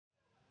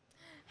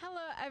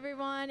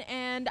everyone,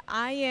 and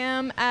I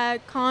am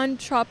at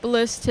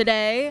CONtropolis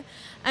today,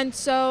 and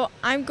so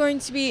I'm going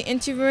to be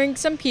interviewing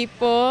some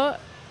people,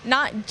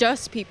 not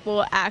just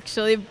people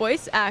actually,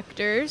 voice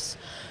actors.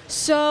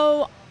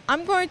 So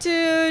I'm going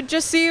to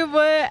just see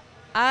what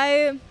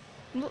I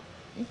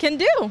can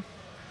do.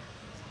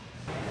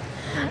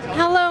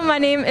 Hello, my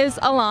name is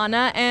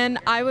Alana, and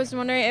I was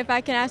wondering if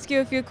I can ask you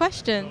a few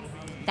questions.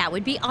 That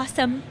would be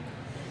awesome.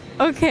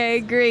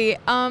 Okay, great.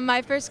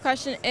 My first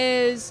question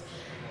is,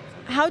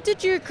 how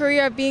did your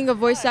career of being a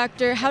voice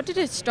actor, how did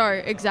it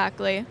start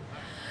exactly?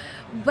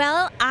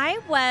 Well, I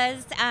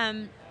was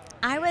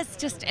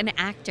just an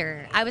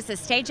actor. I was a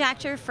stage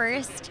actor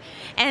first,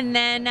 and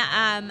then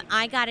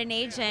I got an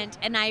agent,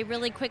 and I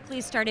really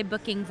quickly started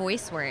booking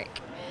voice work,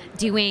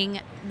 doing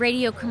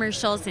radio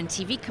commercials and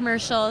TV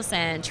commercials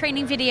and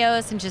training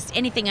videos and just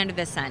anything under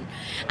the sun.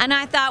 And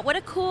I thought, what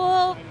a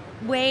cool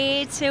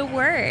way to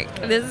work.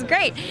 This is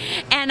great.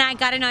 And I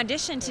got an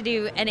audition to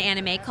do an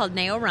anime called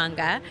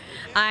Neoranga.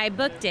 I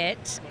booked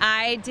it.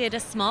 I did a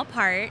small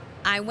part.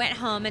 I went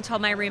home and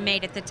told my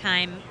roommate at the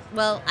time,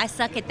 well, I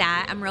suck at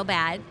that. I'm real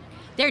bad.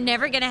 They're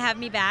never going to have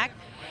me back.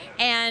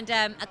 And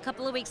a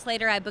couple of weeks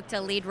later, I booked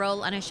a lead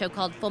role on a show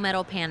called Full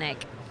Metal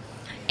Panic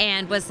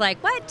and was like,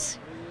 what?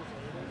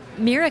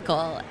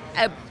 Miracle.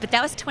 But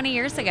that was 20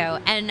 years ago,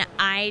 and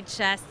I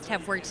just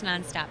have worked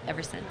nonstop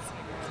ever since.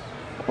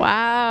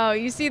 Wow,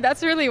 you see,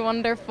 that's really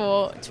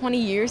wonderful.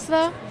 20 years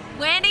though?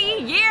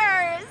 20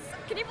 years!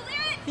 Can you believe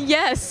it?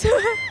 Yes.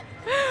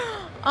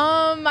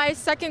 My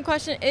second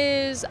question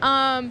is,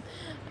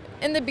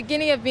 in the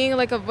beginning of being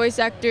like a voice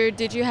actor,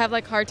 did you have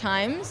like hard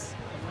times?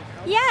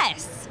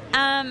 Yes.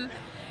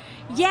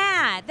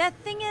 Yeah, the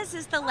thing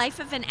is the life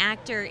of an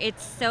actor,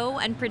 it's so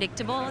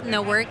unpredictable, and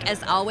the work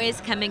is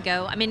always come and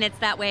go. I mean, it's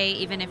that way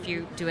even if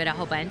you do it a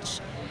whole bunch.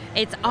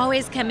 It's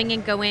always coming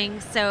and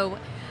going, so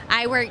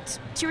I worked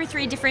 2 or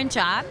 3 different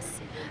jobs,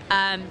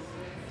 and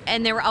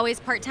they were always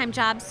part-time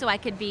jobs, so I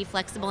could be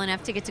flexible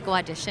enough to get to go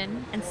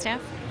audition and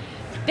stuff.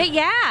 But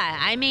yeah,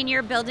 I mean,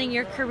 you're building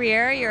your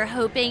career, you're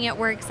hoping it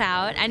works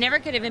out. I never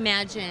could have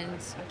imagined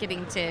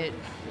getting to,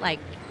 like,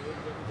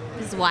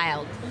 this is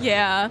wild.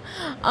 Yeah,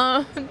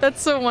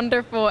 that's so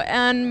wonderful.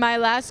 And my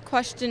last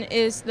question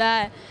is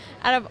that,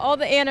 out of all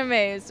the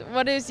animes,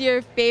 what is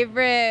your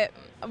favorite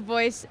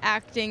voice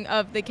acting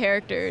of the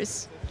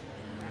characters?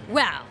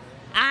 Well,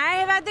 I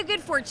have had the good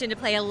fortune to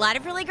play a lot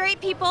of really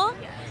great people,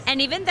 and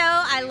even though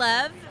I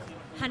love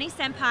Honey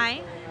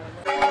Senpai,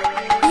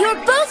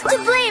 you're both to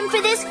blame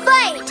for this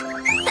fight.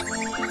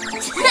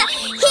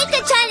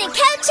 Hika-chan and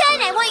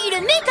Cow-chan, I want you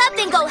to make up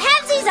and go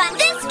halvesies on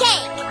this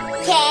cake,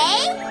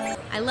 okay?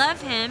 I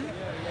love him,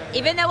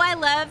 even though I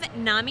love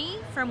Nami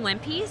from One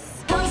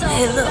Piece.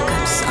 Hey, look,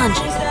 I'm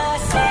Sanji.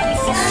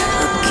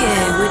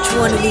 Okay, which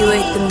one of you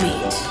ate the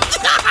meat?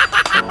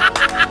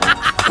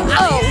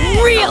 Oh,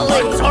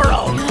 really?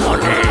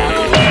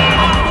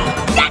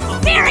 That's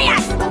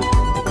serious!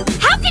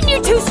 How can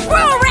you two screw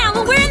around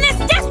when we're in this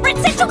desperate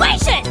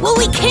situation? Well,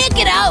 we can't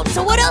get out,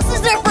 so what else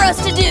is there for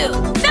us to do?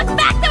 The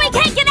fact that we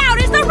can't get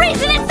out is the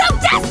reason it's so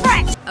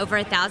desperate! Over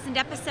 1,000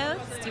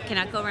 episodes, you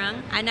cannot go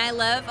wrong. And I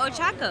love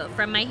Ochako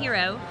from My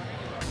Hero.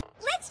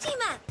 Let's team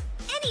up.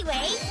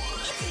 Anyway,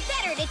 it's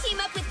better to team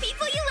up with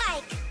people you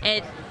like.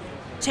 It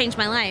changed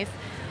my life.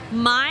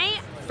 My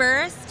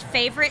first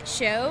favorite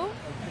show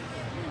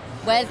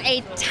was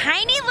a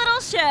tiny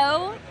little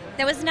show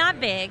that was not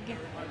big,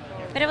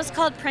 but it was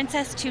called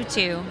Princess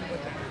Tutu.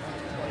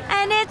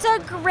 And it's a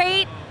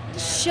great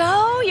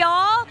show,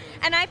 y'all.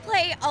 And I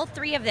play all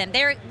 3 of them.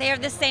 They're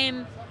the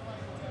same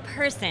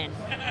person.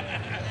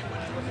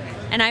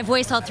 And I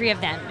voice all 3 of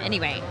them.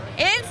 Anyway,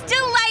 it's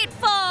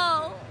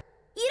delightful.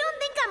 You don't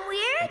think I'm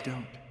weird? I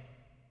don't.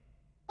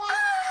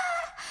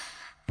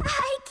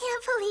 I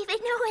can't believe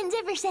it. No one's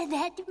ever said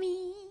that to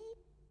me.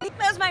 That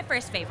was my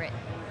first favorite.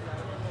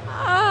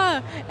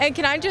 And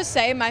can I just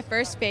say my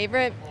first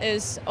favorite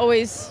is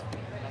always...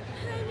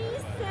 Honey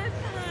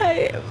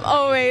Senpai.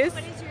 Always.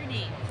 What is your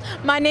name?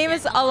 My name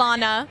is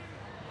Alana.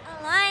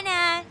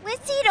 Alana,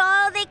 let's eat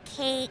all the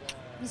cake.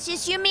 It's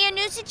just you, me, and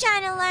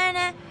Luci-chan,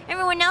 Alana.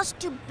 Everyone else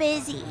too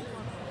busy.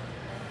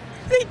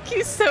 Thank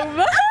you so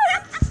much.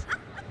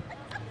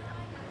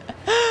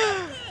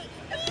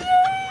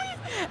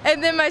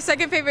 And then my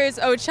second favorite is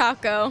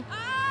Ochako. Oh,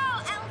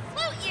 I'll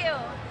float you.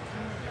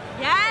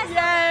 Yes.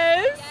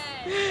 Yes.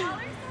 Yes. Oh,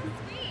 they're so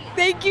sweet.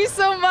 Thank you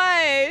so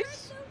much.